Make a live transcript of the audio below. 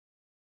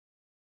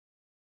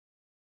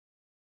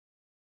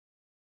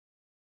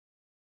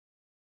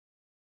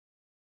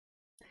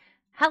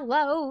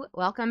Hello,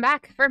 welcome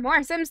back for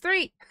more Sims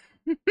 3.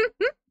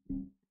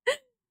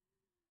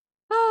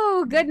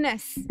 Oh,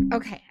 goodness.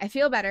 Okay, I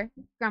feel better.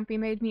 Grumpy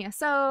made me a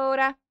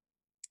soda.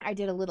 I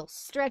did a little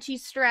stretchy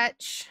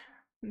stretch.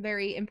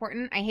 Very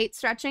important. I hate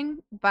stretching,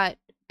 but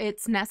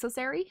it's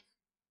necessary.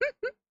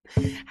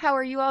 How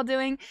are you all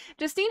doing?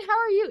 Justine, how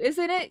are you?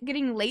 Isn't it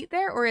getting late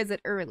there or is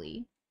it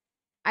early?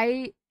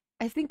 I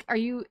I think, are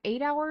you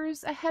 8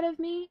 hours ahead of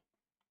me?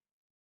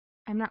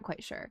 I'm not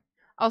quite sure.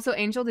 Also,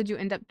 Angel, did you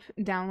end up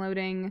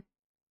downloading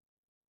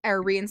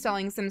or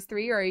reinstalling Sims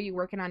 3 or are you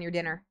working on your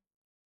dinner?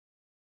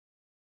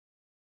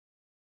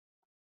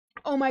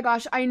 Oh my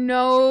gosh, I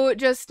know,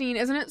 Justine.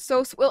 Isn't it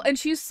so well? And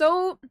she's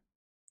so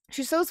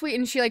sweet,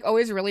 and she like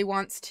always really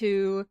wants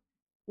to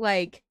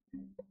like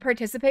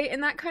participate in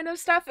that kind of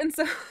stuff. And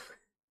so,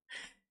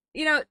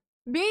 you know,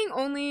 being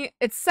only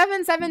it's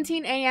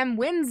 7:17 a.m.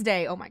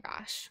 Wednesday. Oh my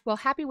gosh. Well,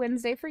 happy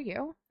Wednesday for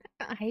you.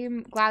 I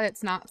am glad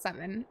it's not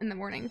 7 in the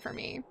morning for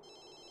me.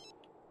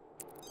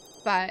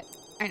 But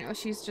I know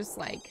she's just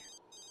like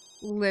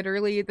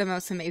literally the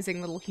most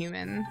amazing little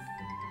human.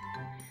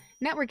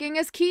 Networking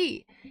is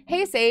key.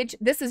 Hey, Sage,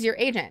 this is your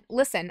agent.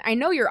 Listen, I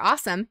know you're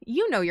awesome.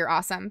 You know you're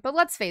awesome. But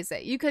let's face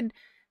it, you could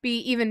be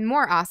even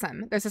more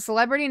awesome. There's a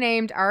celebrity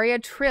named Aria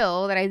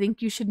Trill that I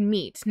think you should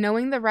meet.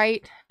 Knowing the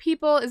right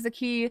people is the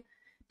key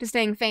to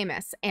staying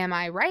famous. Am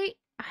I right?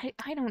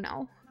 I don't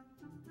know.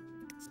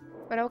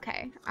 But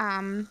okay.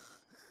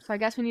 So I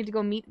guess we need to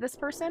go meet this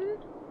person.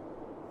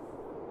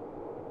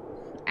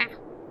 Ah.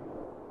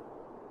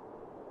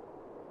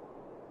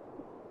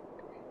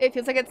 It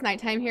feels like it's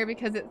nighttime here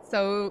because it's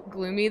so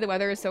gloomy. The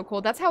weather is so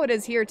cold. That's how it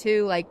is here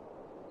too. Like,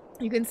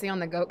 you can see on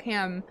the goat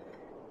cam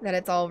that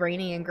it's all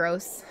rainy and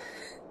gross.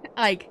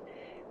 Like,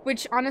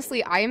 which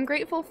honestly I am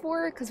grateful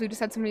for because we just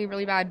had so many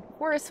really bad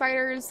forest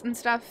fires and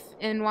stuff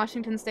in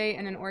Washington State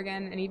and in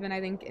Oregon and even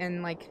I think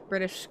in like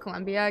British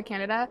Columbia,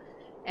 Canada.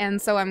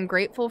 And so I'm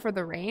grateful for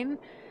the rain,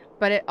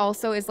 but it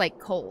also is like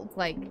cold.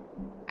 Like,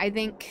 I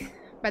think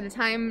by the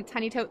time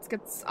Tiny Totes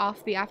gets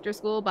off the after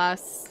school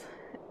bus,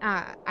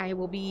 I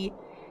will be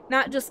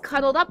not just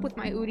cuddled up with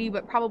my Udi,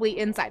 but probably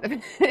inside of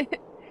it.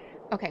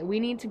 Okay, we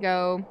need to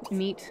go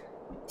meet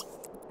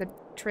the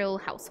Trill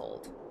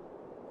household.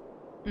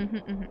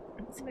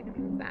 Let's see if I can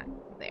move that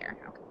there.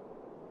 Okay.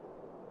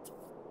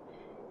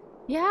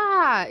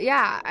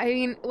 Yeah. I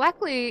mean,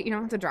 luckily, you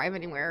don't have to drive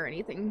anywhere or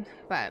anything,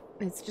 but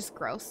it's just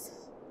gross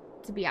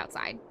to be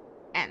outside.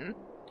 And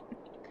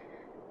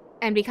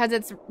because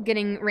it's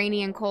getting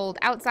rainy and cold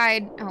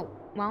outside, oh,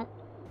 well,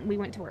 we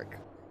went to work.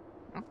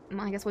 Oh,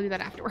 well, I guess we'll do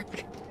that after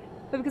work.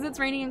 But because it's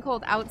rainy and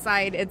cold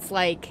outside, it's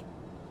like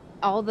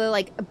all the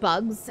like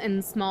bugs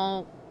and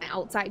small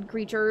outside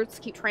creatures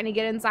keep trying to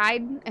get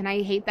inside, and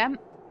I hate them.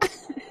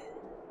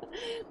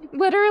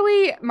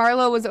 Literally,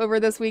 Marlo was over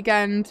this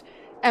weekend,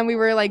 and we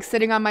were like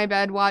sitting on my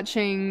bed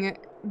watching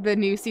the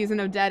new season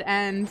of Dead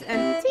End,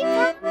 and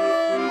Tika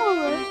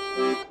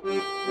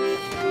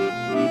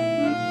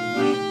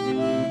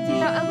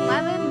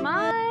 11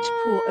 months.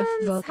 Poor of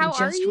Vulcan How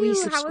are just you? How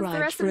was the resubscribed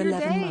rest for of your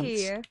 11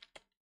 day? months.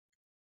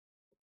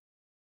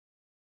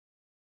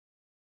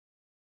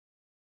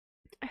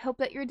 I hope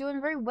that you're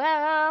doing very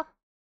well.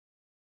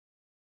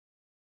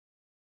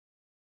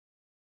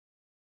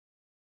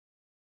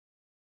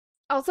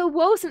 Also,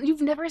 whoa,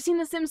 you've never seen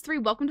The Sims 3.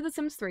 Welcome to The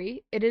Sims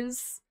 3. It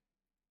is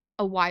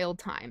a wild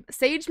time.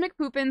 Sage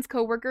McPoopin's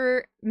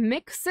coworker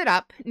Mix It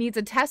Up needs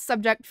a test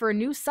subject for a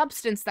new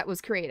substance that was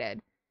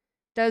created.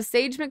 Does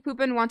Sage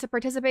McPoopin want to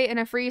participate in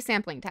a free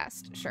sampling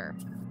test? Sure.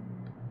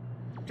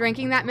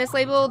 Drinking that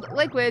mislabeled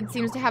liquid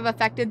seems to have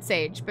affected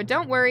Sage, but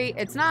don't worry,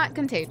 it's not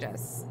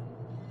contagious.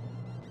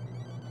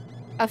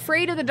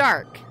 Afraid of the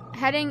dark.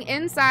 Heading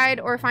inside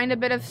or find a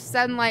bit of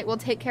sunlight will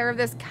take care of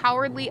this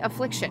cowardly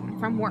affliction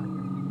from work.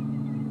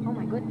 Oh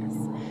my goodness.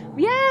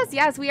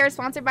 Yes, we are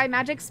sponsored by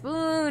Magic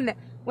Spoon.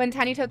 When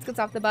Tiny Totes gets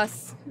off the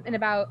bus in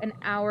about an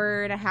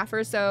hour and a half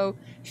or so,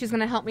 she's going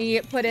to help me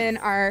put in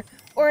our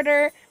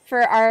order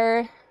for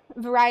our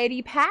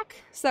variety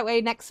pack. So that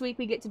way next week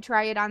we get to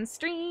try it on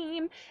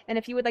stream. And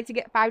if you would like to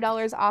get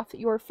 $5 off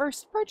your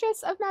first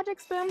purchase of Magic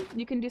Spoon,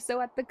 you can do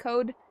so at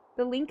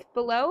the link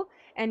below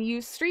and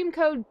use stream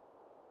code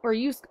or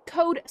use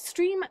code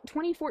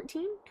STREAM2014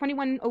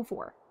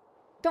 2104.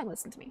 Don't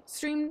listen to me.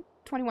 Stream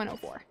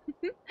 2104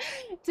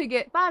 to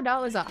get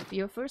 $5 off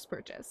your first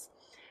purchase.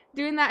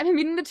 Doing that, I'm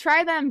meaning to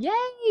try them.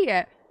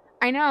 Yay!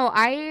 I know.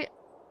 I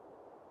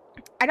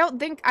don't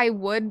think I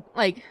would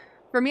like.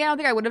 For me, I don't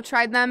think I would have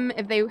tried them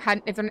if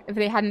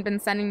they hadn't been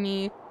sending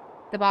me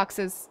the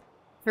boxes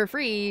for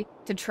free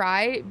to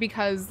try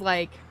because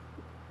like,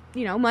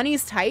 you know,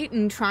 money's tight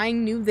and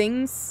trying new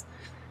things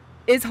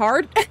is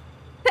hard.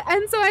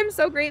 And so I'm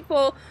so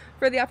grateful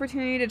for the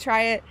opportunity to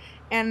try it,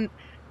 and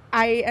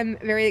I am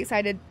very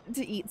excited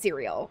to eat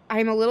cereal.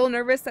 I'm a little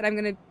nervous that I'm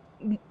gonna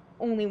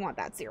only want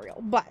that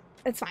cereal, but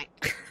it's fine.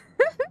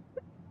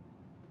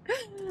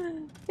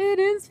 It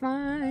is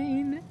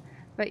fine.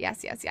 But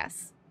yes.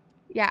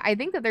 Yeah, I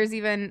think that there's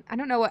even, I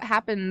don't know what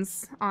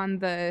happens on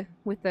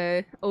with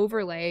the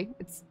overlay.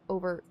 It's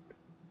over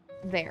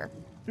there.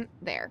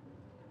 There.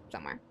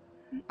 somewhere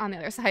on the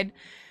other side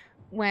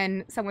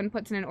when someone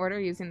puts in an order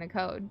using the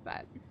code,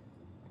 but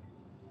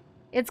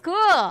it's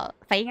cool.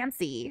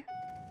 Fancy.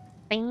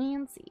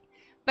 Fancy.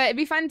 But it'd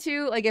be fun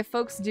too, like if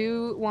folks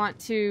do want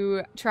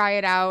to try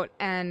it out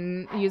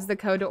and use the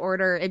code to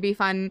order, it'd be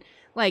fun,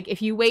 like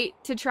if you wait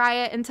to try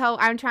it until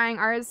I'm trying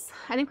ours.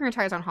 I think we're gonna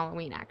try ours on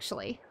Halloween,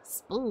 actually.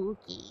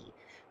 Spooky.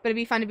 But it'd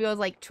be fun to be able to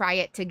like try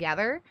it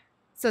together.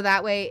 So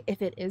that way,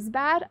 if it is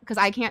bad, because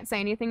I can't say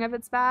anything if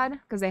it's bad,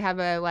 because they have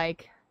a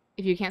like,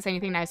 if you can't say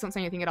anything, I just don't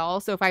say anything at all.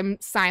 So if I'm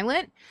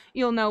silent,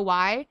 you'll know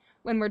why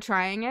when we're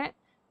trying it.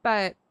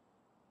 But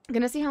I'm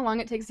gonna see how long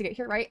it takes to get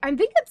here, right? I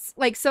think it's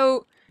like,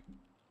 so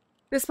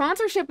the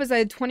sponsorship is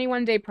a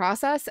 21-day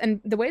process,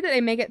 and the way that they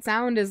make it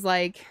sound is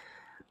like,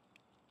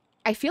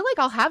 I feel like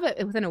I'll have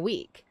it within a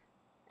week.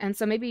 And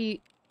so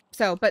maybe,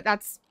 so, but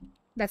that's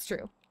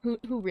true. Who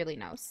really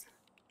knows?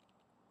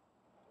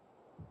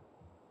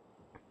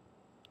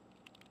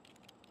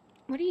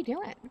 What are you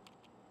doing?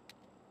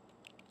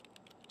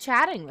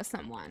 Chatting with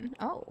someone.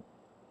 Oh.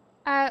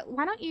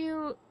 Why don't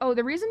you, oh,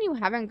 the reason you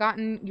haven't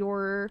gotten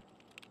your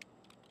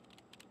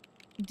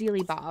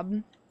Dealy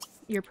Bob,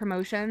 your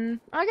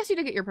promotion, well, I guess you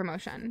did get your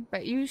promotion,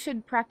 but you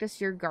should practice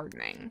your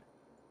gardening.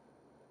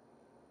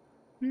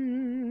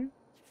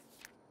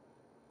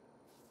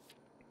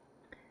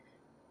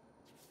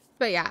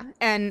 But yeah,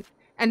 and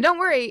don't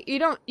worry,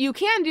 you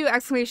can do !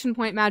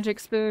 Magic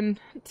Spoon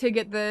to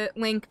get the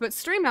link, but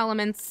Stream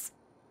Elements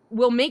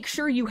will make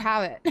sure you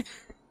have it.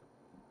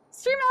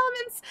 Stream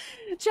Elements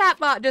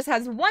chatbot just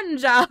has one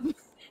job,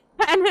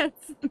 and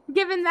it's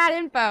given that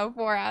info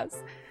for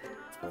us.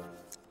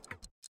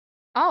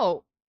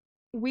 Oh,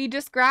 we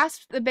just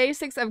grasped the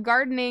basics of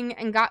gardening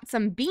and got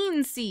some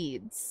bean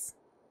seeds.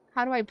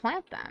 How do I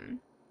plant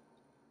them?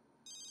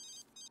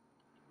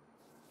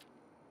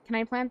 Can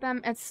I plant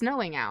them? It's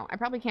snowing out. I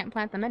probably can't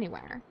plant them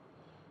anywhere.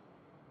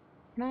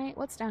 Can I?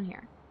 What's down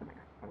here? Oh my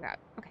god. Oh god.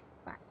 Okay,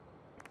 bye.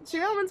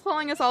 Stream Element's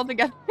pulling us all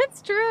together.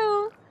 It's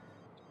true.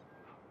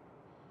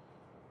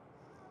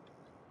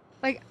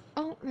 Like,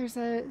 oh, there's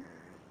a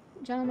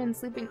gentleman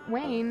sleeping.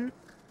 Wayne,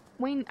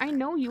 I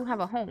know you have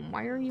a home.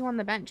 Why are you on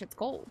the bench? It's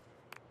cold.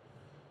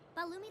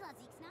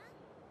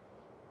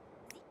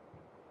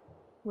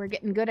 We're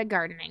getting good at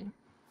gardening.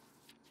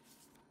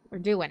 We're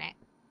doing it.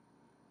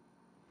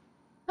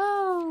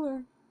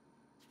 Oh.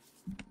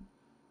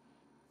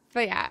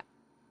 But yeah,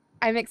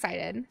 I'm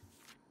excited.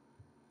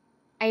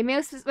 I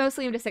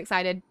mostly am just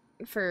excited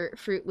for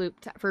Fruit Loop,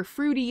 for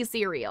fruity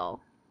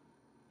cereal.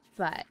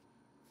 But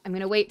I'm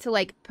gonna wait to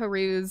like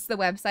peruse the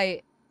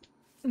website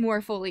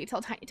more fully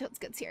till Tiny Toads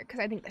gets here, because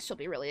I think that she'll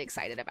be really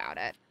excited about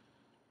it.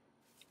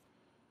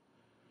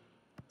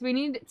 Do we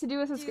need to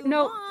do a subscription?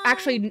 No,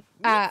 actually,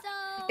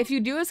 if you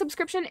do a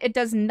subscription, it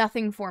does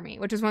nothing for me,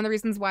 which is one of the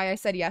reasons why I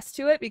said yes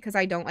to it, because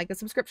I don't like the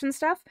subscription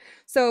stuff.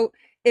 So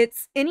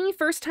it's any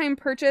first-time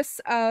purchase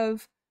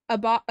of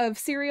of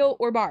cereal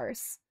or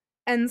bars,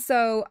 and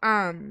so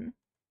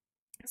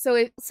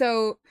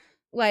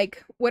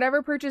like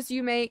whatever purchase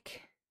you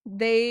make,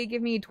 they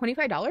give me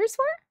 $25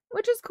 for,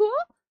 which is cool.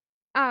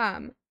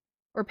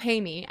 Or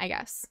pay me, I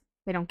guess.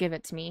 They don't give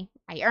it to me.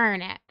 I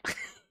earn it.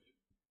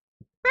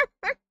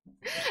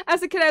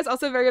 As a kid, I was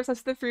also very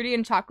obsessed with the fruity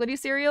and chocolatey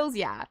cereals.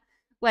 Yeah.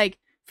 Like,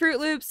 Fruit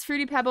Loops,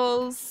 Fruity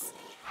Pebbles,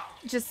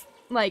 just,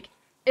 like,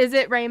 Is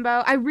It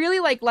Rainbow? I really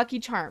like Lucky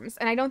Charms,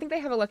 and I don't think they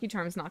have a Lucky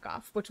Charms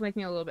knockoff, which will make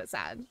me a little bit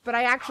sad. But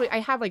I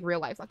have, like,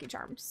 real-life Lucky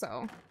Charms,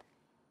 so.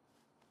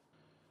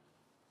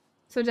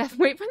 So, Jeff,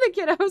 wait for the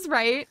kiddos,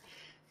 right?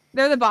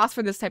 They're the boss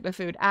for this type of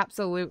food.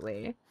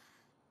 Absolutely.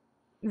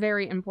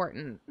 Very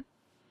important.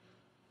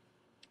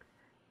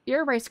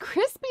 You're a Rice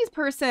Krispies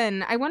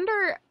person. I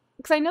wonder,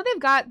 because I know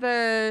they've got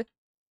the,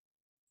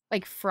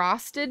 like,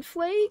 Frosted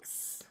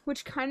Flakes,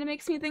 which kind of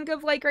makes me think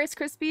of, like, Rice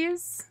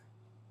Krispies.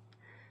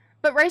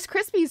 But Rice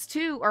Krispies,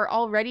 too, are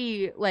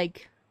already,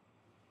 like,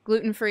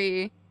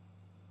 gluten-free.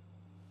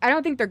 I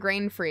don't think they're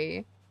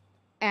grain-free.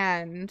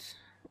 And,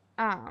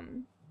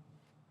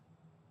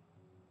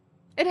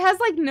 it has,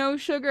 like, no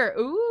sugar.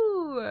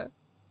 Ooh.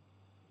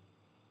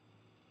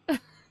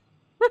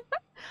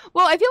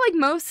 Well, I feel like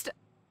most...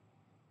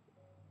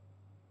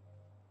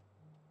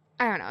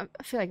 I don't know.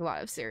 I feel like a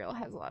lot of cereal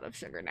has a lot of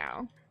sugar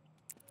now.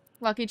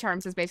 Lucky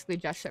Charms is basically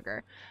just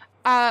sugar.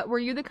 Were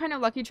you the kind of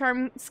Lucky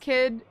Charms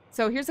kid?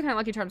 So here's the kind of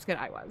Lucky Charms kid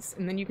I was.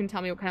 And then you can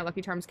tell me what kind of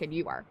Lucky Charms kid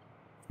you are.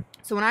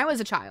 So when I was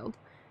a child,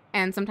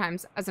 and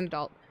sometimes as an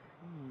adult,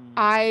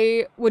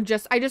 I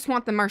just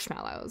want the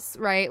marshmallows,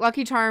 right?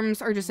 Lucky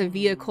Charms are just a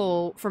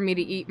vehicle for me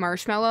to eat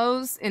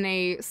marshmallows in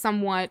a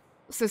somewhat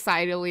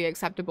societally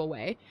acceptable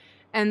way.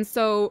 And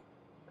so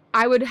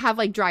I would have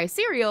like dry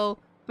cereal,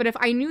 but if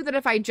I knew that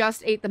if I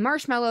just ate the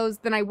marshmallows,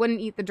 then I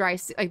wouldn't eat the dry,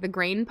 like the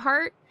grain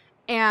part.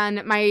 And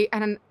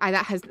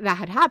that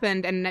had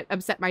happened, and it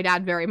upset my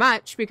dad very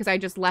much because I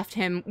just left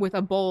him with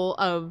a bowl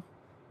of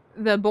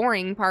the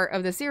boring part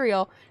of the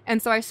cereal.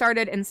 And so I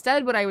started,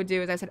 instead what I would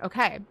do is I said,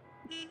 okay,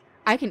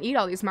 I can eat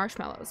all these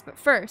marshmallows, but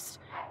first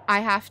I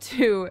have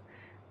to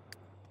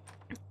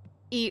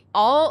eat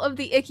all of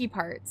the icky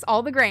parts,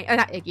 all the grain,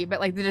 not icky, but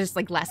like the just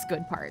like less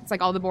good parts,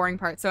 like all the boring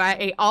parts. So I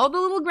ate all the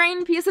little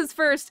grain pieces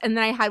first, and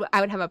then I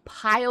would have a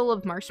pile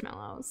of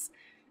marshmallows.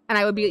 And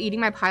I would be eating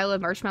my pile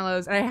of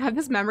marshmallows, and I have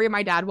this memory of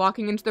my dad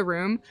walking into the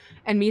room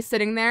and me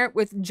sitting there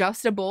with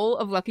just a bowl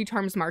of Lucky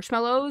Charms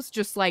marshmallows,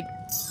 just like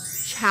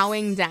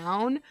chowing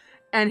down,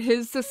 and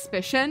his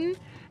suspicion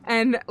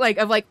and like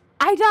of like,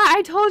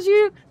 I told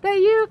you that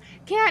you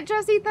can't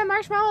just eat the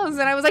marshmallows.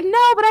 And I was like,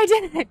 no, but I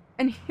didn't.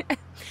 And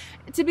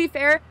to be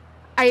fair,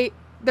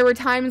 there were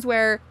times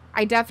where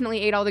I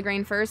definitely ate all the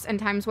grain first, and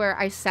times where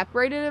I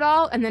separated it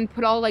all and then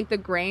put all like the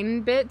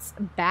grain bits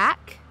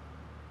back.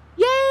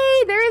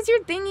 Yay, there is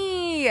your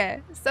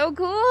thingy. So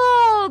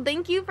cool.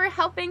 Thank you for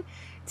helping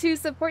to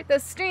support the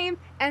stream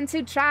and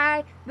to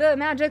try the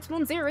Magic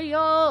Spoon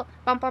cereal.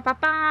 Bum, bum, bum,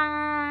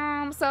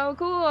 bum. So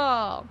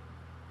cool.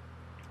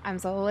 I'm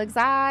so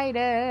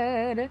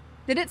excited.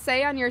 Did it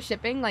say on your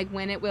shipping like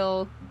when it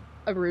will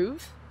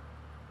arrive?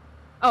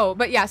 Oh,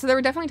 but yeah, so there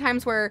were definitely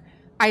times where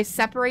I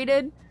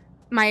separated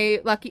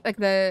my lucky, like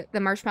the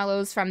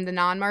marshmallows from the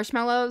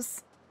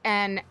non-marshmallows.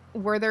 And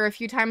were there a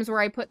few times where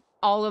I put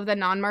all of the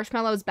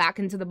non-marshmallows back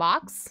into the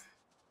box?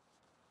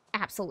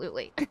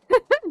 Absolutely.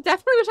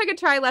 Definitely wish I could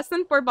try less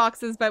than 4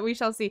 boxes, but we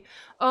shall see.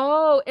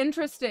 Oh,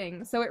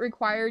 interesting. So it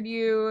required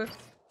you,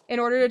 in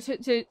order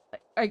to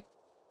like,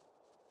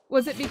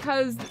 was it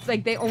because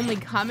like they only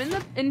come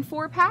in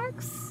 4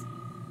 packs?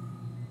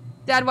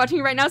 Dad watching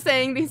you right now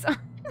saying these.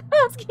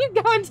 Let's keep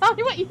going. Tell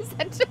me what you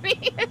said to me.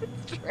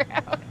 It's true.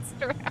 It's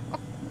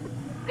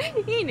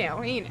true. He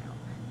knew.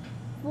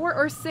 4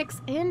 or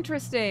 6.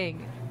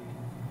 Interesting.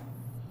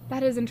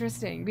 That is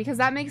interesting, because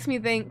that makes me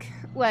think,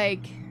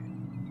 like,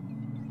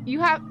 you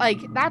have, like,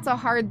 that's a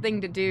hard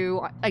thing to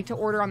do, like, to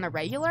order on the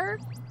regular.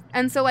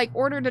 And so, like,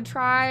 order to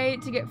try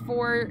to get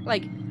 4,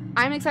 like,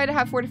 I'm excited to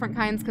have 4 different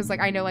kinds, because, like,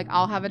 I know, like,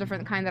 I'll have a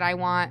different kind that I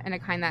want, and a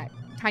kind that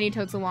Tiny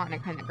Totes will want, and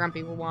a kind that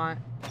Grumpy will want.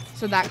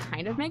 So that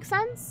kind of makes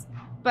sense.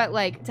 But,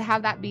 like, to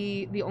have that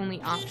be the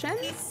only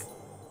options.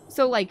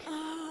 So, like,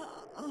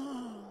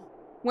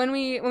 when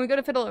we go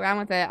to fiddle around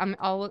with it,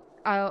 I'll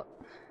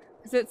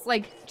because it's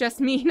like just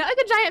me, not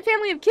like a giant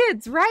family of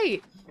kids,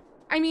 right?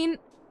 I mean,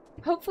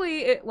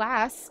 hopefully it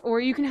lasts, or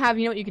you can have,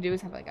 you know what you could do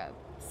is have like a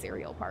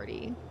cereal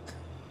party.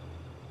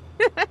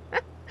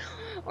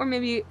 Or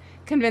maybe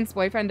convince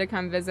boyfriend to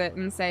come visit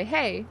and say,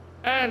 hey.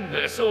 And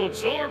this old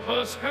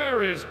Zorpus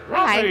here is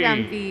Grumpy. Hi,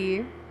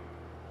 Grumpy.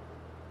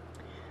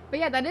 But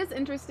yeah, that is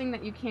interesting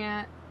that you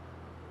can't.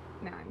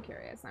 Now I'm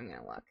curious. I'm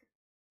gonna look.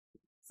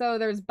 So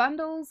there's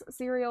bundles,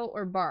 cereal,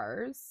 or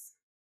bars.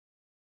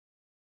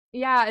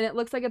 Yeah, and it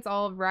looks like it's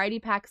all variety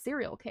pack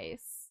cereal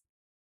case.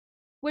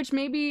 Which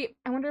maybe,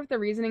 I wonder if the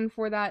reasoning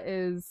for that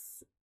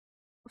is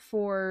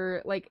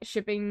for, like,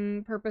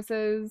 shipping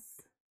purposes.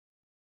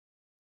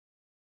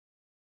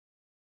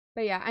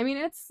 But yeah, I mean,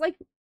 it's, like,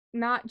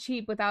 not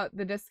cheap without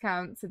the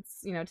discounts.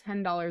 It's, you know,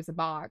 $10 a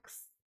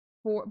box.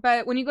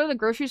 But when you go to the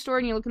grocery store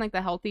and you look in, like,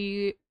 the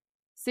healthy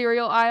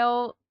cereal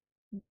aisle,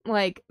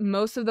 like,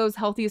 most of those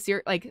healthy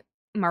like,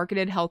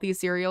 marketed healthy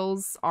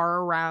cereals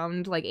are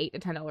around like $8 to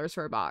 $10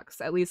 for a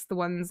box. At least the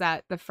ones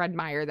at the Fred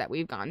Meyer that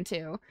we've gone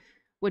to,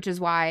 which is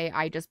why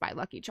I just buy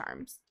Lucky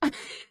Charms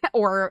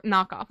or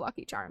knockoff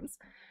Lucky Charms.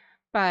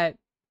 But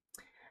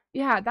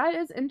yeah, that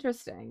is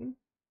interesting.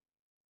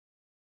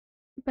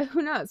 But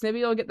who knows? Maybe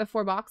you'll get the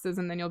 4 boxes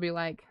and then you'll be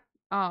like,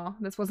 oh,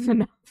 this wasn't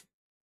enough.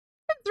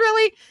 It's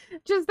really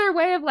just their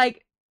way of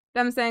like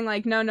them saying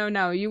like,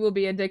 no, you will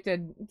be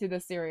addicted to the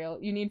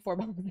cereal. You need 4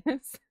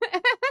 boxes.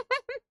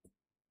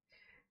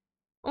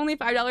 Only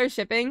 $5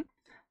 shipping.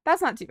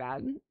 That's not too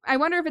bad. I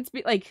wonder if it's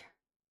like,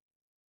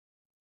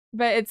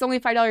 but it's only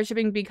 $5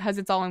 shipping because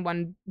it's all in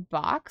one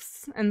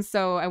box. And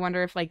so I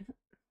wonder if like,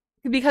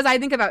 because I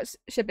think about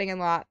shipping a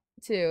lot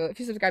too. If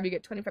you subscribe, you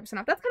get 25%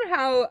 off. That's kind of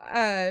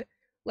how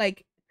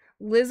like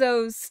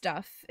Lizzo's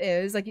stuff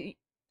is. Like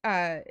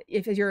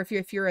if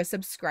you're a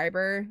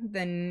subscriber,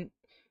 then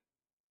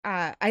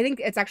I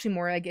think it's actually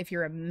more like if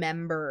you're a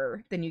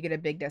member, then you get a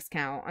big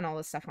discount on all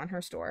the stuff on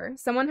her store.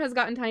 Someone has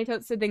gotten Tiny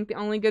Totes to think the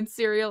only good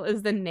cereal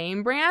is the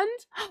name brand.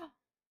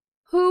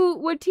 Who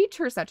would teach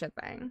her such a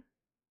thing?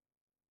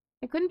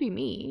 It couldn't be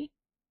me.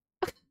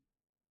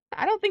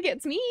 I don't think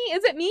it's me.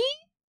 Is it me?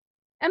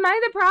 Am I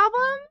the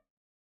problem?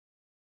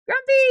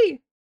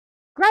 Grumpy!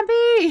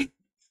 Grumpy!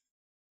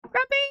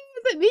 Grumpy!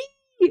 Is it me?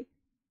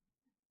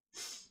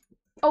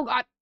 Oh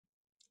god.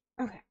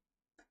 Okay.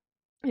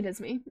 It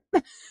is me.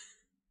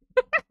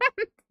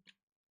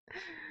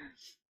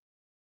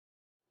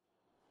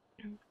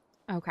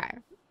 Okay,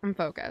 I'm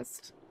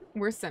focused.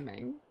 We're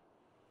simming.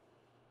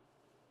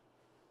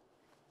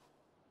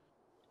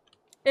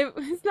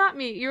 It's not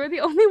me. You're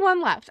the only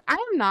one left. I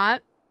am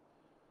not.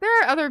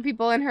 There are other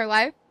people in her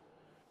life.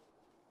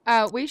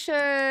 We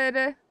should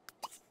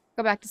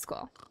go back to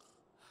school.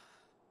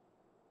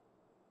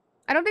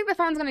 I don't think the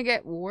phone's gonna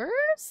get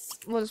worse.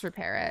 We'll just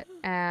repair it.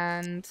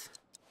 And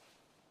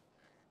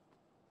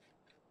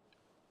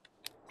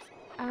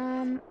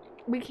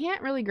we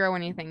can't really grow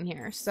anything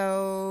here.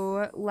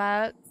 So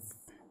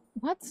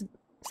let's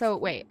So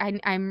wait,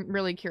 I'm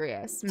really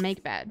curious.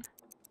 Make bed.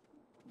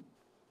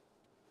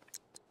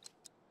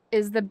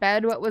 Is the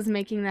bed what was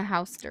making the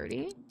house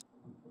dirty?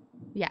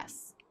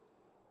 Yes.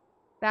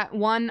 That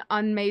one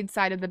unmade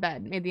side of the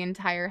bed made the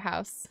entire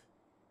house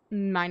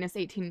minus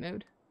 18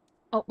 mood.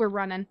 Oh, we're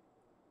running.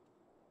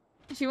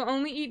 She will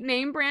only eat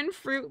name brand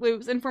Fruit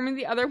Loops, informing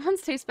the other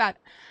ones taste bad.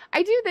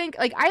 I do think,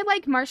 like, I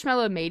like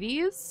Marshmallow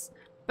Mateys,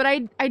 but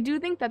I do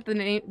think that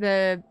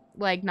the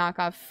like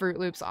knockoff Fruit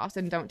Loops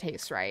often don't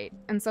taste right.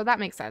 And so that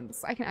makes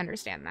sense. I can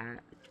understand that.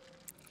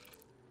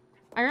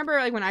 I remember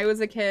like when I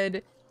was a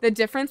kid, the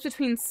difference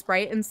between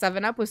Sprite and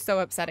 7-Up was so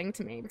upsetting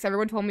to me because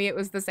everyone told me it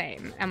was the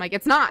same. I'm like,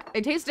 it's not.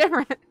 They taste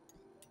different.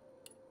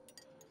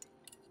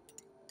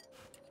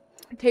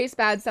 Taste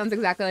bad sounds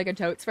exactly like a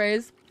Totes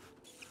phrase.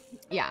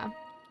 Yeah.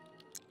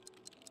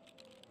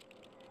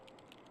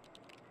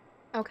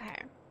 Okay.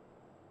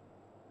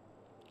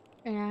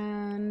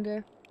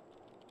 And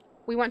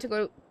we want to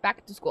go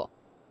back to school.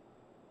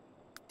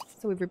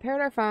 So we've repaired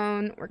our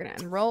phone. We're going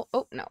to enroll.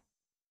 Oh, no.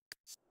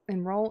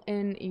 Enroll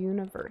in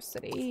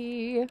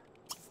university.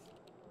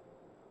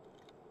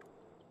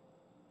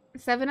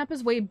 7-Up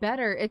is way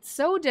better. It's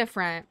so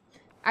different.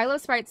 I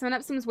love Sprite.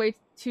 7-Up seems way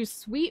too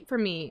sweet for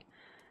me.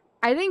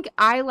 I think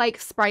I like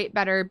Sprite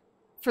better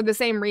for the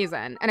same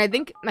reason. And I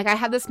think, like, I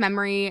had this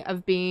memory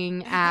of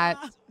being at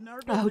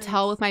a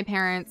hotel with my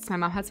parents. My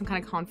mom had some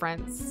kind of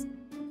conference.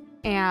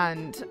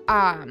 And,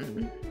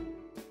 I'm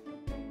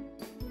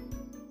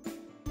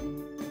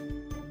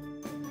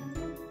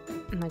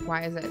like,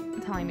 why is it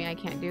telling me I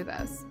can't do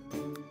this?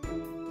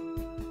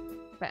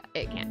 But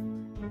it can.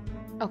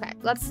 Okay,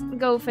 let's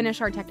go finish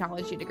our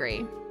technology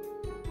degree.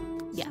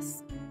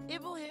 Yes.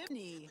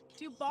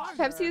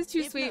 Pepsi is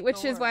too sweet,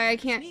 which is why I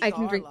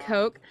can drink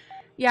Coke.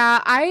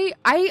 Yeah,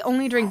 I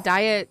only drink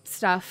diet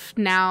stuff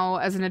now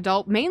as an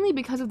adult, mainly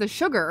because of the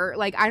sugar.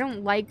 Like, I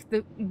don't like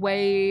the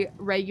way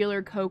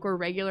regular Coke or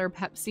regular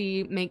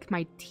Pepsi make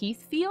my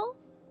teeth feel.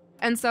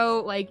 And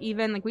so, like,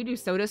 even, like, we do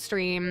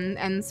SodaStream,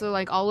 and so,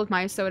 like, all of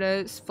my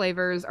soda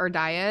flavors are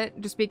diet,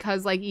 just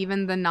because, like,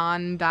 even the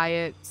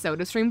non-diet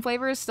SodaStream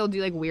flavors still do,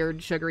 like,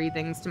 weird sugary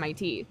things to my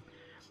teeth.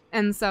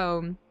 And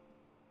so,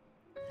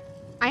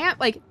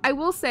 I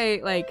will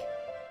say, like,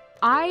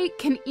 I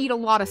can eat a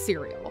lot of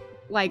cereal.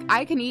 Like,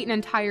 I can eat an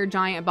entire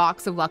giant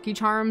box of Lucky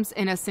Charms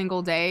in a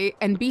single day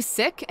and be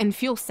sick and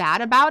feel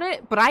sad about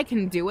it, but I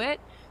can do it.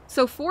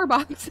 So 4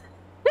 boxes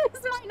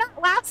might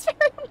not last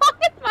very long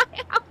in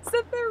my house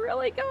if they're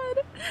really good.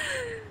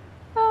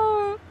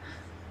 Oh.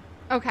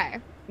 Okay,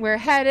 we're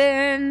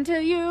heading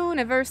to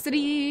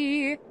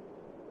university.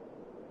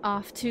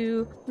 Off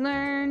to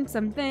learn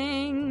some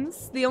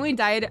things. The only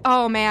diet...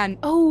 Oh, man.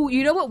 Oh,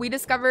 you know what we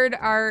discovered?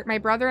 My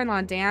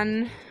brother-in-law,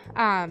 Dan,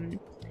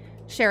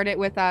 shared it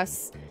with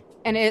us.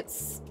 And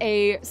it's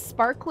a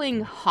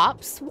sparkling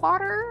hops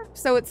water.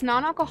 So it's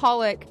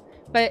non-alcoholic,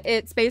 but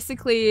it's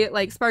basically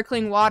like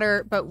sparkling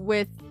water, but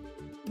with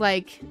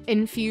like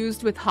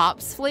infused with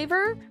hops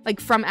flavor,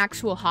 like from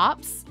actual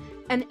hops.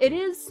 And it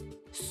is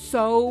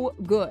so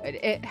good.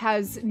 It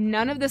has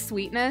none of the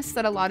sweetness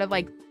that a lot of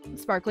like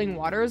sparkling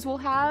waters will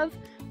have,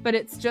 but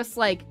it's just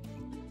like,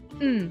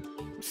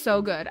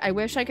 so good. I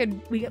wish I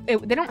could,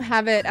 they don't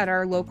have it at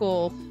our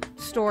local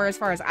store as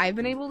far as I've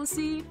been able to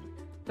see,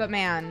 but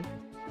man,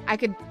 I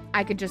could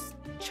just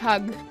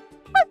chug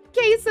a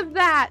case of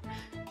that.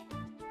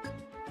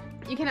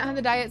 You cannot have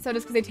the diet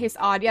sodas because they taste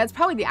odd. Yeah, it's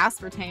probably the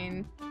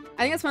aspartame.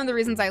 I think that's one of the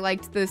reasons I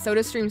liked the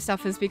SodaStream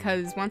stuff is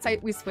because once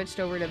we switched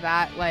over to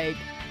that, like,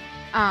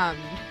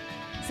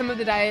 some of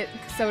the diet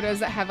sodas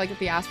that have, like,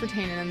 the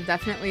aspartame in them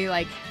definitely,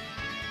 like,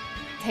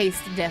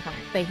 taste different.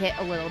 They hit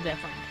a little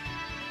different.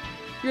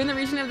 You're in the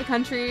region of the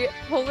country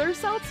polar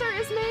seltzer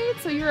is made,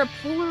 so you're a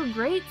polar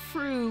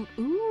grapefruit.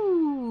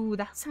 Ooh,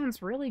 that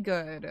sounds really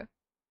good.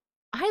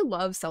 I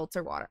love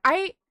seltzer water.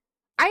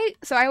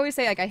 So I always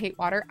say, like, I hate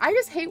water. I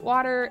just hate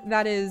water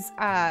that is,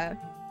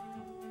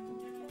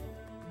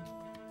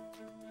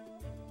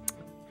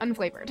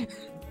 unflavored.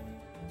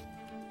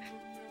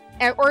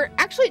 Or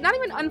actually, not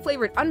even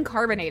unflavored,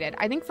 uncarbonated.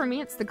 I think for me,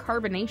 it's the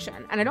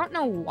carbonation. And I don't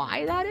know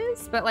why that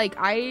is, but, like,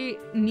 I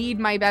need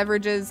my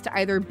beverages to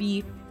either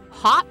be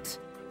hot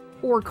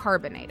or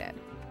carbonated.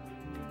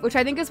 Which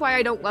I think is why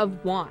I don't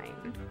love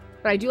wine.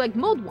 But I do like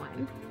mulled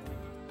wine.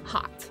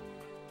 Hot.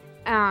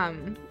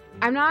 I'm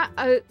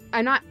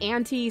not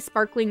anti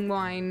sparkling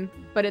wine,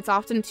 but it's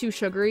often too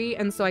sugary,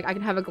 and so like I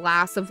can have a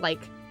glass of like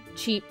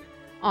cheap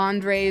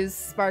Andre's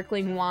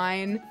sparkling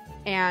wine,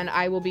 and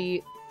I will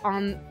be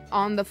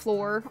on the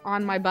floor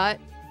on my butt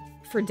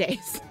for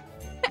days.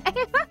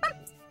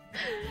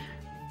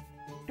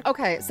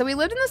 Okay, so we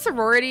lived in the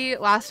sorority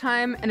last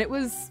time, and it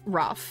was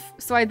rough.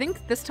 So I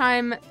think this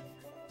time,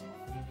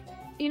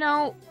 you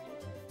know,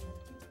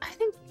 I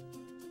think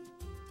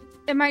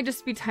it might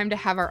just be time to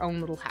have our own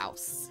little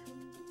house.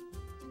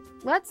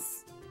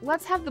 Let's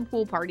have the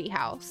pool party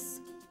house.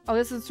 Oh,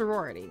 this is a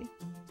sorority.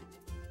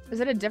 Is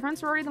it a different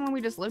sorority than one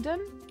we just lived in?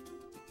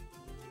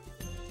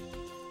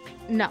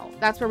 No,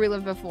 that's where we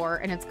lived before,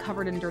 and it's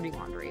covered in dirty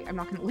laundry. I'm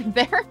not gonna live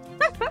there.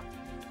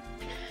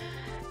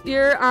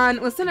 You're on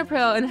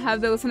lisinopril and have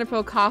the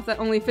lisinopril cough that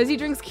only fizzy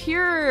drinks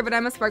cure, but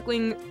I'm a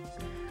sparkling,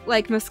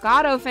 like,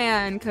 Moscato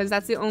fan, because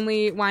that's the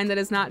only wine that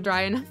is not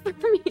dry enough for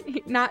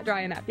me. Not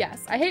dry enough,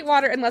 yes. I hate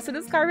water unless it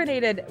is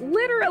carbonated,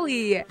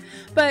 literally.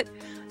 But,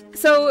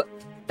 so,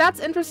 that's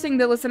interesting,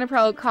 the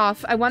lisinopril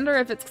cough. I wonder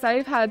if it's because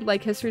I've had,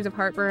 like, histories of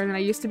heartburn, and I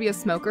used to be a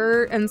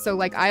smoker, and so,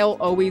 like, I'll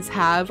always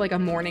have, like, a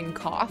morning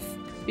cough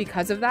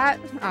because of that.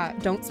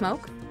 Don't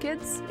smoke,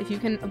 kids. If you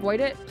can avoid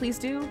it, please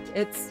do.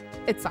 It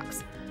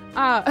sucks.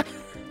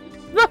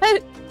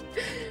 But,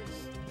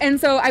 and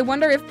so I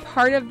wonder if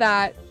part of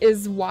that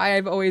is why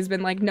I've always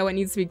been like, no, it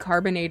needs to be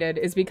carbonated,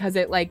 is because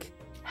it, like,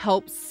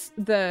 helps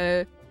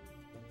the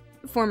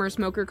former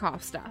smoker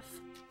cough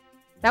stuff.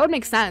 That would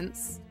make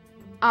sense.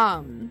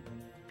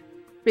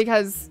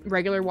 Because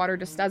regular water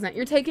just doesn't.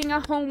 You're taking a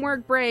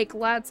homework break.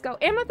 Let's go.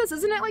 Amethyst,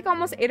 isn't it, like,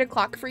 almost 8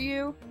 o'clock for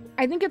you?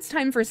 I think it's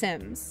time for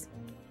Sims.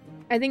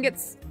 I think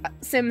it's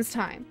Sims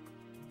time.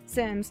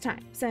 Sims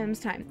time. Sims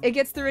time. It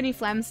gets through any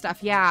phlegm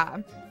stuff. Yeah.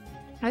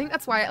 I think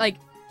that's why, like,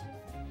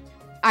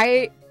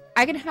 I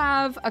can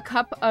have a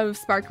cup of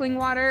sparkling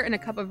water and a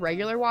cup of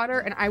regular water,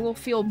 and I will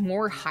feel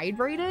more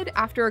hydrated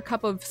after a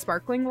cup of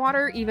sparkling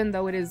water, even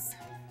though it is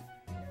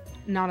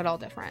not at all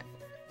different.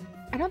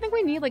 I don't think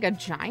we need, like, a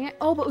giant...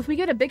 Oh, but if we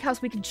get a big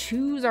house, we can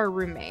choose our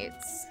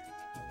roommates.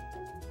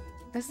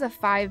 This is a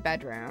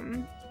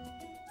 5-bedroom.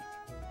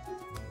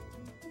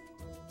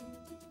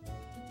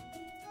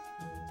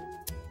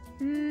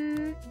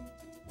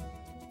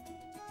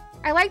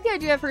 I like the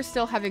idea of her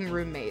still having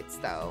roommates,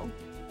 though.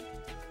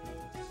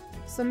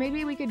 So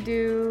maybe we could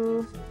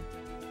do...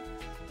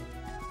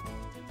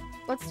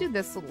 Let's do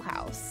this little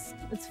house.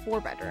 It's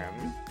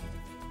 4-bedroom.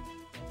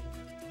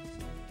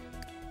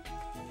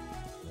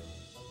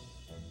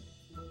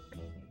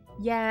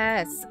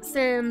 Yes!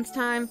 Sims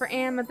time for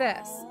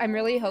Amethyst! I'm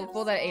really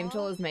hopeful that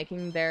Angel is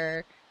making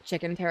their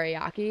chicken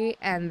teriyaki,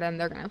 and then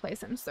they're gonna play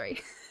Sims 3.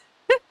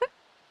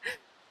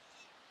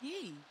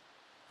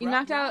 You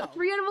knocked out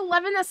 3 out of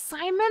 11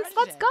 assignments?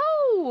 Let's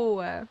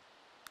go!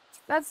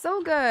 That's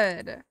so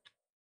good.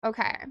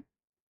 Okay.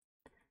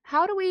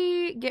 How do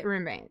we get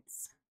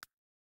roommates?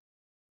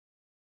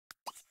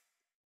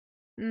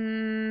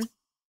 Roommate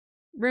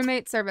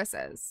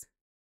services.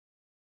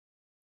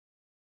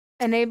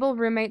 Enable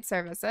roommate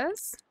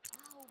services.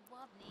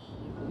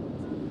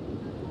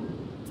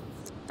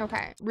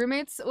 Okay.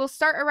 Roommates will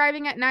start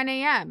arriving at 9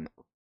 a.m.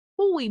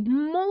 Holy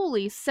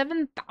moly,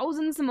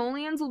 7,000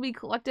 simoleons will be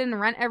collected in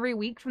rent every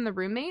week from the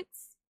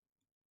roommates?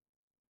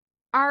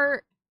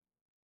 Well,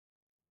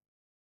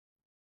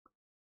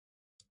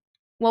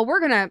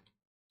 we're gonna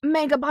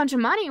make a bunch of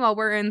money while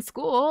we're in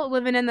school,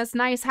 living in this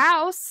nice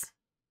house.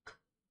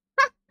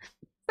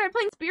 Started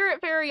playing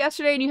Spiritfarer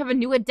yesterday and you have a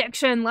new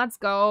addiction. Let's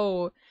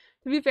go.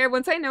 To be fair,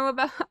 once I know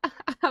about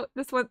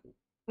this one,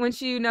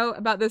 once you know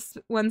about this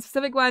one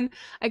specific one,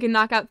 I can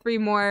knock out 3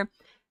 more.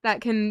 That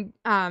can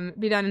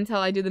be done until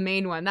I do the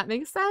main one. That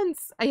makes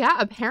sense. Yeah,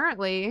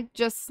 apparently.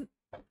 Just,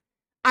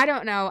 I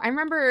don't know. I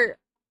remember,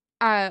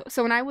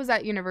 so when I was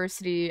at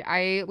university,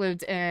 I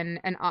lived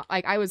in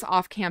I was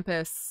off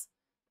campus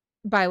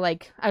by,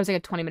 like, I was like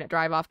a 20-minute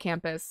drive off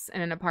campus in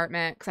an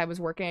apartment because I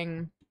was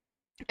working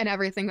and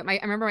everything. But I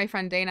remember my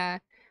friend Dana,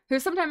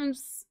 who's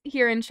sometimes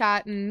here in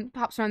chat and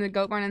pops around the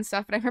Goat Barn and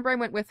stuff, but I remember I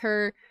went with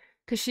her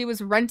because she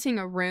was renting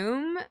a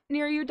room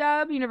near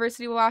UW,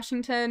 University of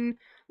Washington,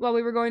 while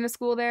we were going to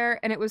school there.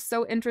 And it was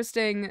so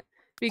interesting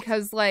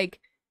because, like,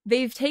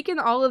 they've taken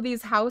all of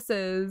these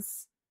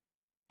houses.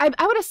 I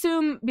would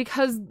assume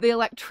because the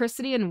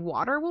electricity and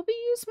water will be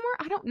used more.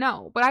 I don't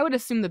know, but I would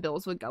assume the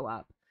bills would go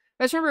up.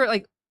 But I just remember,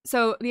 like,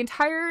 so the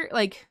entire,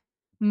 like,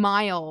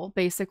 mile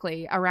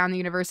basically around the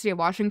University of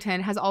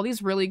Washington has all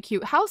these really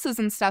cute houses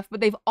and stuff, but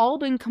they've all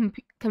been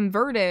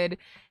converted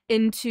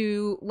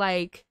into,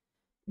 like,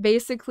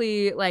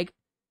 basically, like,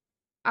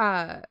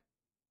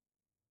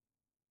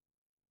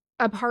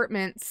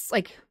 apartments,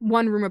 like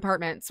 1-room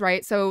apartments,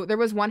 right? So there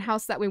was one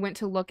house that we went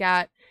to look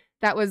at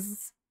that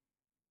was,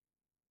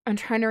 I'm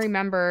trying to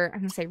remember, I'm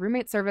gonna say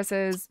roommate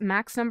services,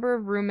 max number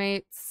of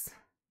roommates,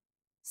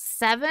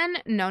 7?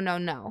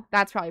 No.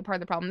 That's probably part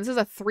of the problem. This is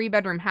a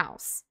 3-bedroom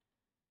house.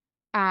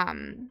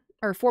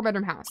 Or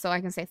 4-bedroom house. So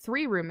I can say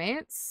 3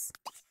 roommates.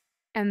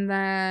 And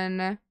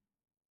then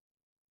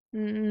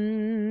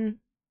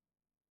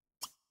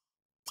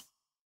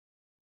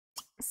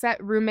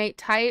set roommate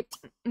type.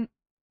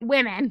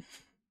 Women.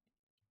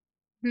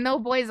 No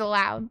boys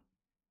allowed.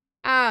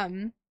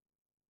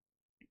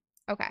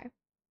 Okay.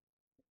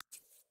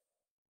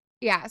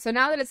 Yeah, so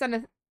now that it's down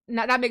to,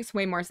 that makes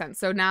way more sense.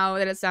 So now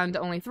that it's down to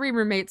only 3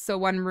 roommates, so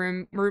one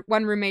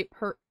roommate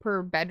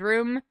per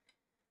bedroom,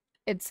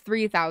 it's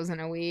 3,000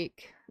 a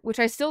week, which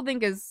I still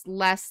think is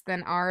less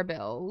than our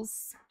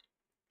bills.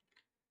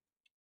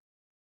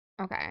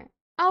 Okay.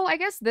 Oh, I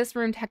guess this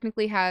room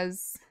technically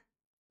has,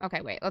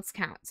 okay, wait, let's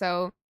count.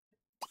 So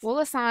we'll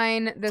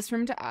assign this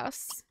room to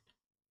us.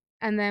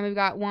 And then we've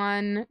got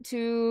 1,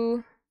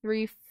 2,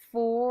 3,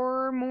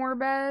 4 more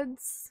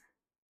beds.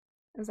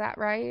 Is that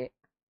right?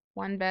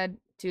 1 bed,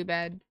 2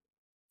 bed,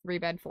 3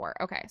 bed,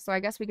 4. Okay, so I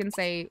guess we can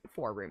say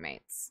 4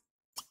 roommates.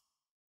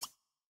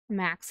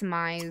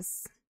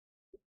 Maximize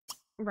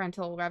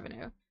rental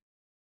revenue.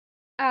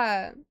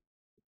 How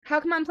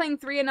come I'm playing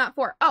 3 and not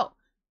 4? Oh,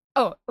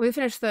 we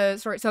finished the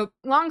story. So,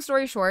 long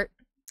story short,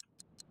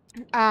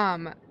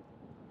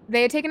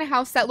 they had taken a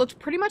house that looked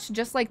pretty much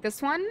just like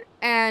this one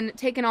and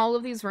taken all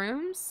of these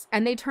rooms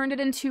and they turned it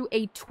into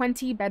a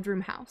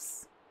 20-bedroom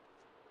house.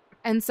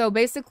 And so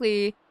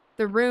basically,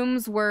 the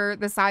rooms were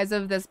the size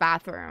of this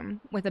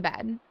bathroom with a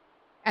bed,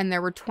 and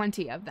there were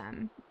 20 of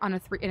them on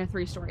in a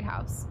 3-story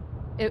house.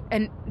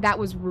 And that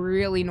was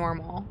really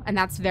normal, and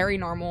that's very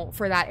normal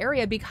for that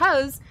area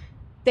because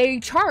they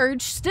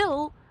charge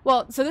still.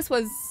 Well, so this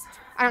was,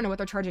 I don't know what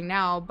they're charging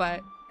now,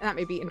 but that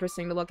may be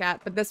interesting to look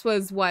at. But this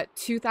was what,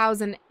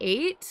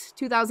 2008,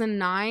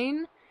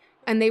 2009,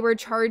 and they were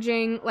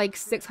charging like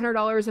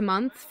 $600 a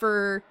month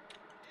for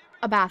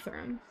a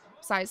bathroom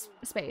size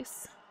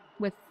space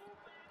with,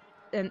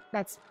 and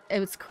it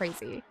was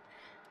crazy.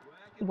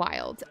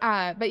 Wild.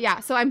 But yeah,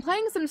 so I'm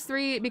playing Sims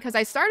 3 because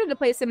I started to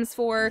play Sims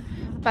 4,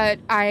 but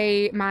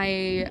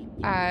my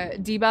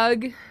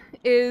debug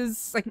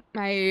is like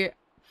my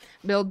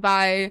build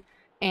by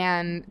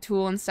and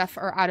tool and stuff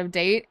are out of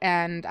date,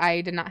 and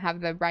I did not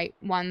have the right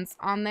ones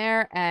on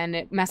there, and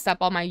it messed up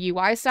all my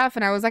UI stuff,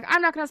 and I was like,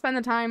 I'm not gonna spend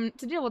the time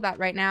to deal with that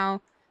right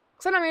now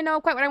because I don't really know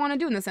quite what I want to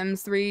do in the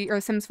Sims 3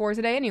 or Sims 4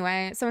 today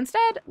anyway. So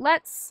instead,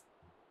 let's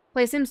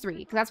play Sims 3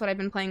 because that's what I've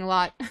been playing a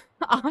lot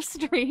off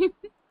stream.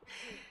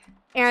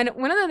 And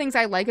one of the things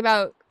I like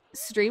about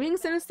streaming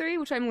Sims 3,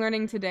 which I'm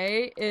learning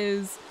today,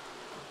 is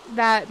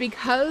that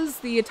because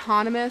the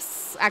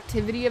autonomous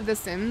activity of the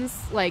Sims,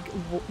 like,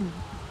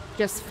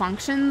 just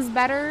functions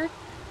better,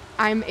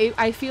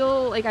 I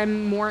feel like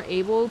I'm more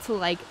able to,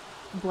 like,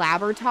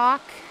 blabber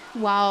talk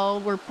while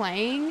we're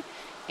playing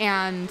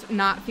and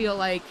not feel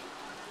like,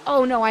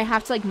 oh no, I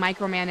have to, like,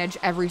 micromanage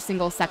every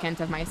single second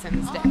of my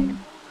Sims day.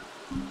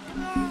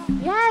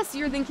 Yes,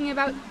 you're thinking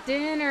about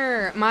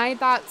dinner. My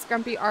thoughts,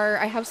 Grumpy, are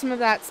I have some of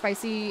that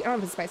spicy, I don't know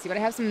if it's spicy, but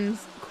I have some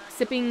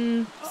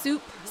sipping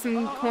soup,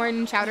 some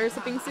corn chowder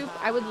sipping soup.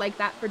 I would like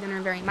that for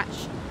dinner very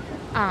much.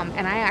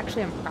 And I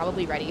actually am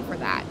probably ready for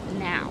that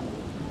now.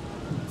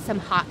 Some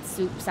hot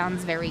soup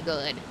sounds very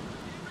good,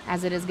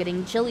 as it is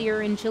getting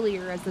chillier and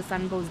chillier as the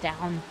sun goes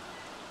down.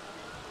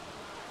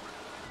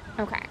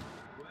 Okay.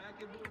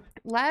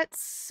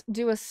 Let's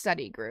do a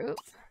study group.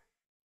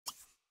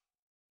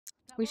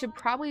 We should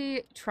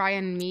probably try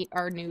and meet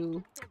our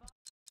new...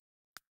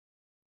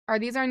 Are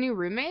these our new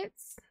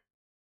roommates?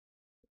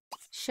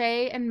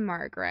 Shay and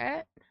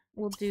Margaret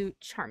will do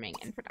charming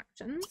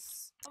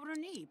introductions.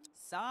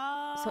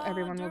 So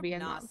everyone will be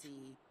in love.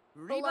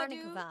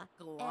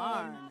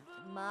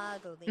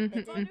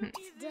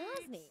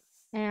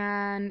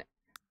 And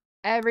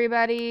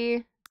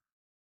everybody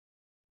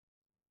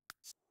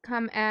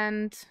come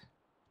and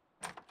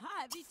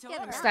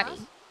study.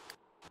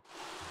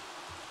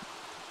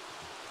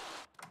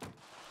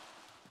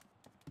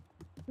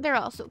 They're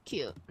all so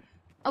cute.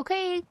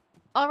 Okay,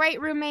 all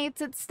right,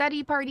 roommates, it's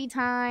study party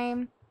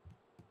time.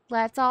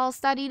 Let's all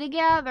study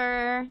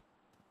together.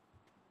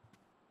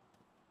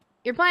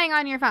 You're playing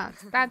on your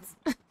phones. That's...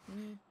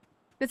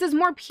 This is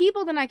more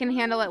people than I can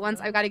handle at once.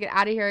 I've got to get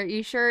out of here.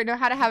 You sure know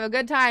how to have a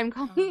good time.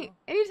 Call me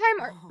anytime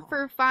or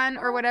for fun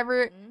or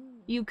whatever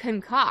you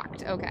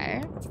concoct,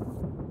 okay?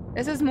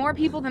 This is more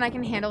people than I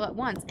can handle at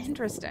once.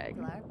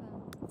 Interesting.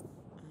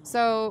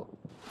 So,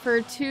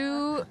 for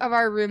 2 of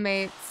our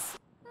roommates,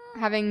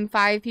 having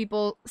 5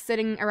 people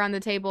sitting around the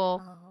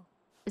table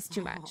is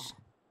too much.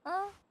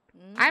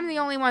 I'm the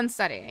only one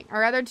studying.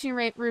 Our other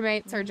 2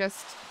 roommates are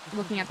just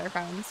looking at their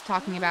phones,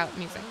 talking about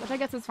music, which I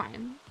guess is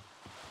fine.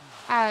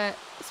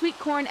 Sweet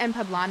corn and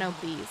poblano,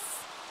 please.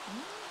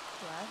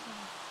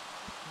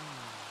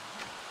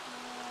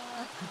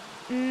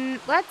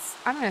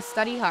 I'm gonna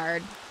study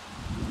hard.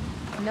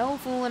 No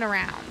fooling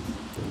around.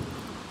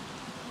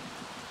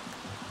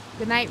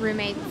 Good night,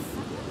 roommates.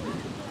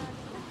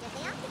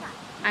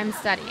 I'm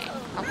studying.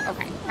 Oh,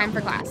 okay. Time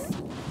for class.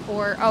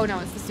 Or, oh no,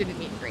 it's the student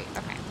meet and greet.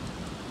 Okay.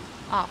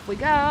 Off we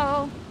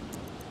go.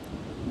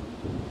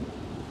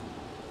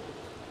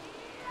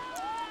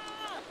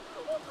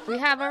 We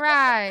have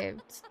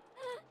arrived.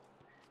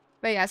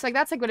 But yeah, so like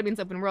that's like what it means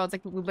open world.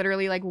 It's like we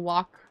literally like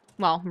walk,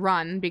 well,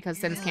 run because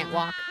Sims can't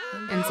walk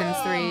in Sims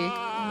 3.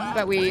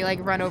 But we like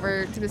run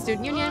over to the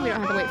student union. We don't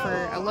have to wait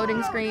for a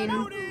loading screen.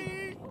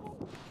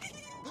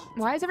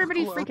 Why is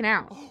everybody freaking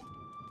out?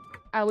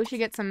 We should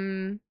get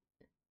some...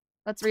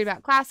 Let's read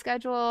about class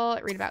schedule,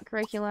 read about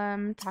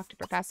curriculum, talk to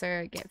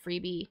professor, get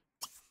freebie.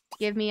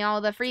 Give me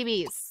all the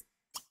freebies.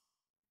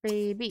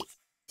 Freebie.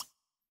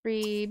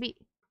 Freebie.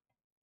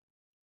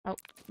 Oh,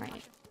 my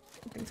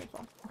things are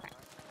full. Okay.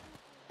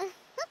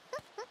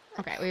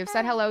 Okay, we have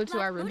said hello to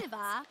our room.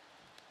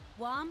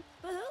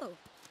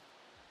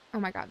 Oh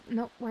my god.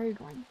 No, where are you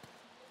going?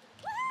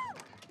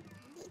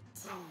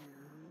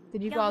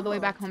 Did you go all the way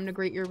back home to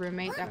greet your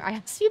roommate that I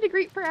asked you to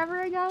greet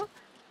forever ago?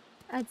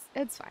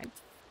 It's fine.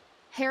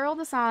 Harold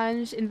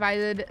Assange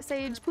invited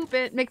Sage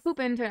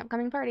McPoopin to an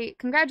upcoming party.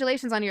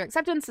 Congratulations on your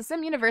acceptance to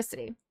Sim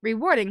University.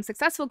 Rewarding,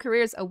 successful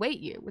careers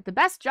await you, with the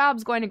best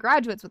jobs going to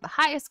graduates with the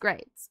highest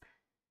grades.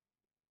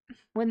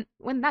 Wouldn't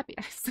that be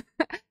nice?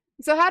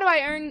 So how do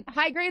I earn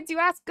high grades, you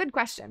ask? Good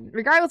question.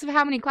 Regardless of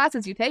how many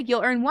classes you take,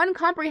 you'll earn one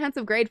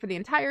comprehensive grade for the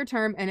entire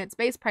term, and it's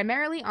based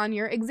primarily on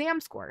your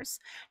exam scores.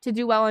 To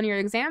do well on your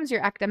exams,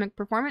 your academic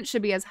performance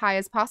should be as high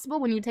as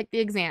possible when you take the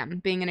exam.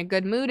 Being in a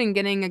good mood and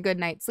getting a good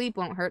night's sleep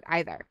won't hurt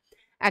either.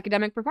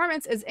 Academic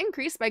performance is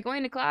increased by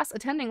going to class,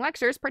 attending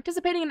lectures,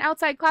 participating in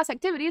outside class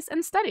activities,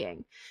 and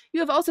studying. You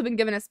have also been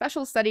given a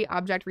special study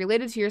object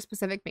related to your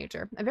specific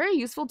major, a very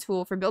useful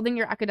tool for building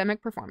your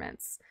academic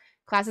performance.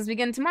 Classes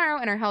begin tomorrow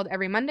and are held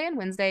every Monday and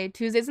Wednesday.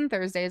 Tuesdays and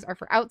Thursdays are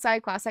for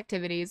outside class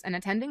activities and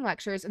attending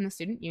lectures in the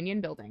Student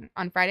Union building.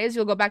 On Fridays,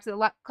 you'll go back to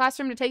the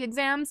classroom to take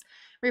exams.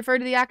 Refer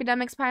to the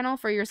academics panel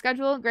for your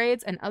schedule,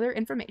 grades, and other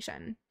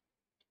information.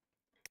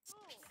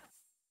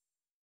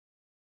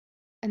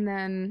 And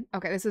then,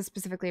 okay, this is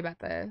specifically about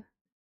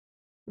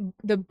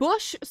the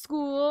Bush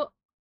School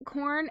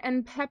corn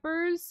and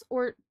peppers,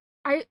 or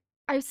I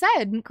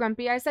said,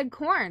 Grumpy, I said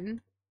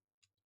corn.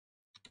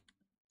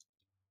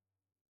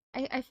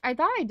 I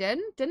thought I did,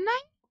 didn't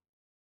I?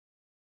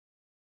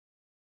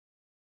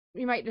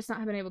 You might just not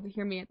have been able to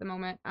hear me at the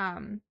moment.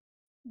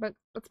 But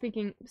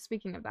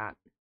speaking of that.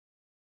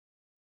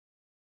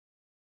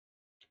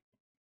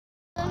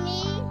 For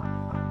me,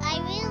 I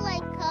really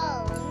like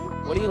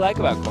corn. What do you like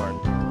about corn?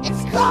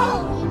 It's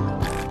corn!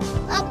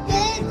 A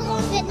good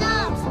corn that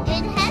knobs.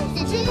 It has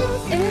the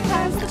juice. It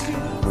has the juice.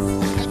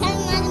 I can't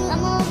imagine a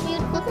more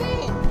beautiful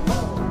thing.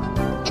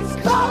 It's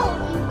corn!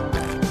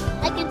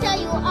 I can tell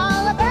you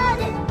all about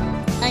it.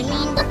 I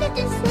mean, look at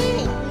this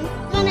thing.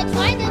 When I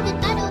try to the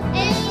title,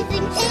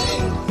 anything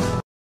changes.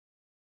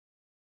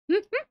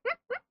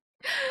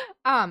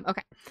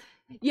 Okay.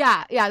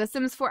 Yeah, The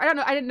Sims 4. I don't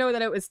know. I didn't know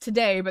that it was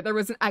today, but there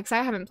was because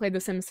I haven't played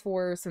The Sims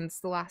 4 since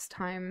the last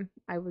time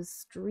I was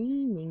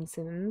streaming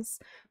Sims.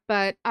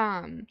 But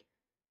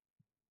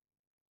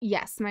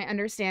yes, my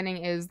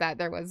understanding is that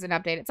there was an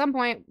update at some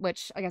point,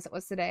 which I guess it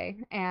was today,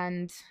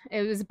 and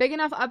it was a big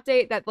enough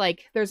update that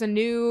like there's a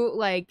new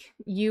like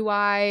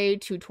UI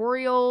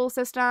tutorial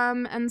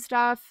system and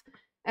stuff,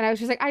 and I was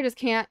just like, I just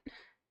can't.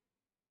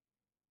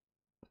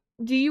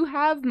 Do you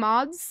have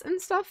mods and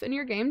stuff in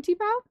your game,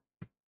 T-Pow?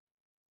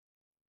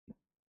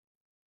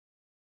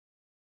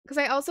 Because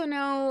I also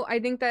know, I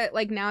think that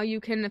like now you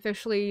can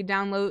officially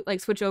download, like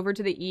switch over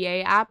to the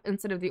EA app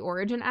instead of the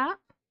Origin app.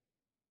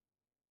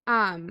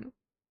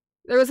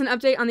 There was an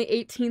update on the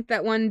 18th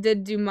that one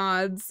did do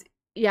mods.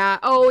 Yeah.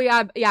 Oh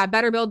yeah.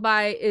 Better Build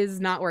By is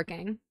not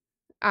working.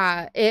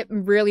 It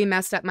really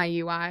messed up my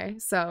UI.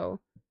 So,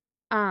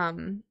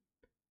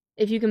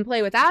 if you can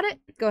play without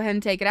it, go ahead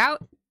and take it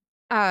out.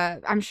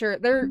 I'm sure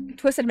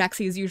Twisted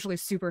Mexi is usually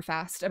super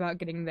fast about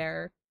getting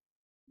their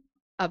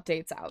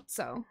updates out.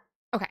 So,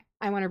 okay,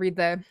 I want to read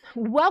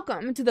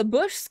welcome to the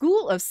Bush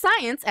School of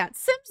Science at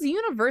Sims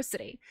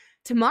University.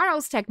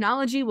 Tomorrow's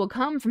technology will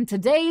come from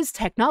today's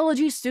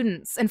technology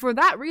students, and for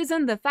that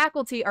reason, the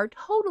faculty are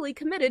totally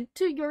committed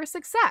to your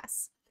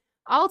success.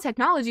 All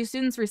technology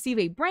students receive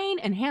a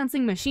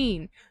brain-enhancing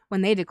machine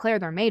when they declare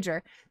their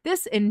major.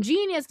 This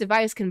ingenious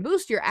device can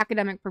boost your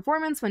academic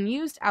performance when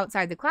used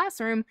outside the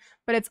classroom,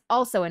 but it's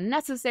also a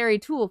necessary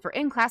tool for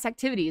in-class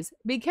activities.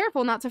 Be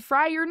careful not to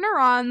fry your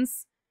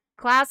neurons.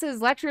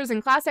 Classes, lectures,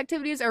 and class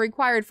activities are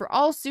required for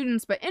all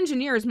students, but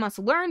engineers must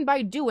learn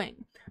by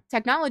doing.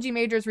 Technology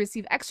majors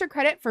receive extra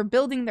credit for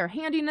building their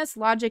handiness,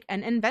 logic,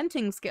 and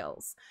inventing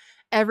skills.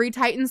 Every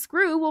tightened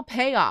screw will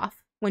pay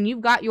off when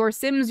you've got your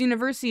Sims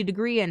University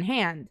degree in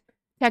hand.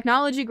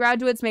 Technology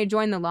graduates may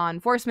join the law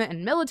enforcement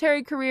and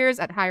military careers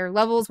at higher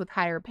levels with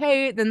higher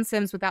pay than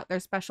Sims without their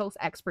special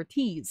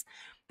expertise.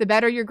 The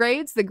better your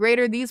grades, the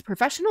greater these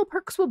professional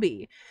perks will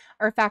be.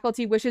 Our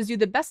faculty wishes you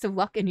the best of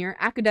luck in your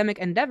academic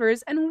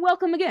endeavors, and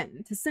welcome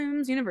again to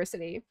Sims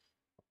University.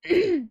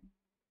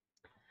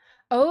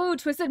 Oh,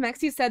 Twisted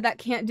Mexi said that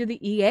can't do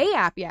the EA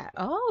app yet.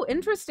 Oh,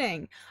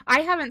 interesting.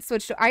 I haven't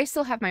switched. I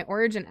still have my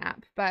Origin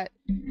app, but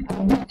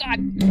oh God.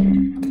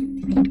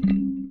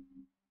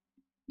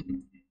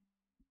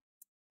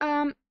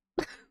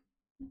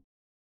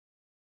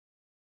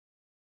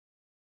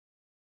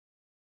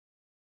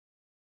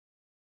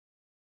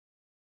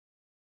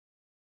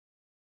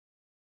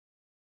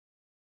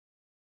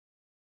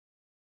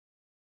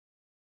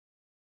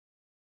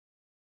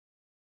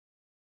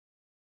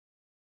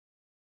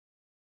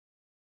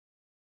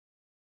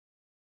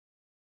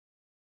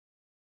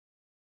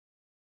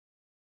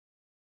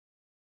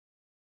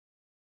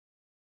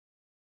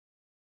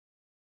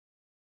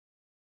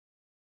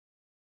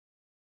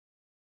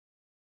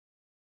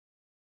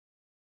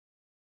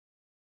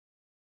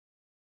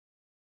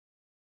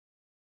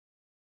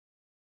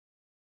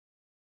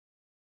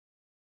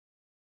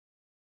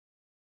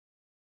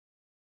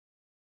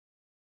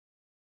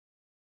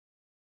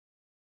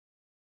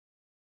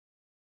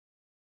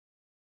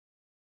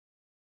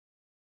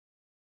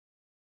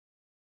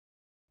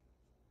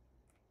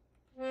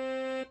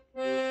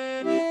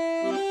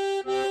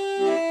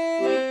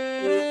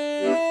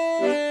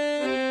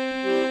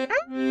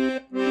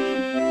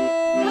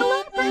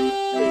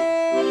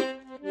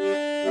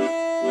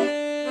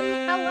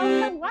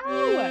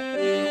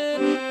 Wow.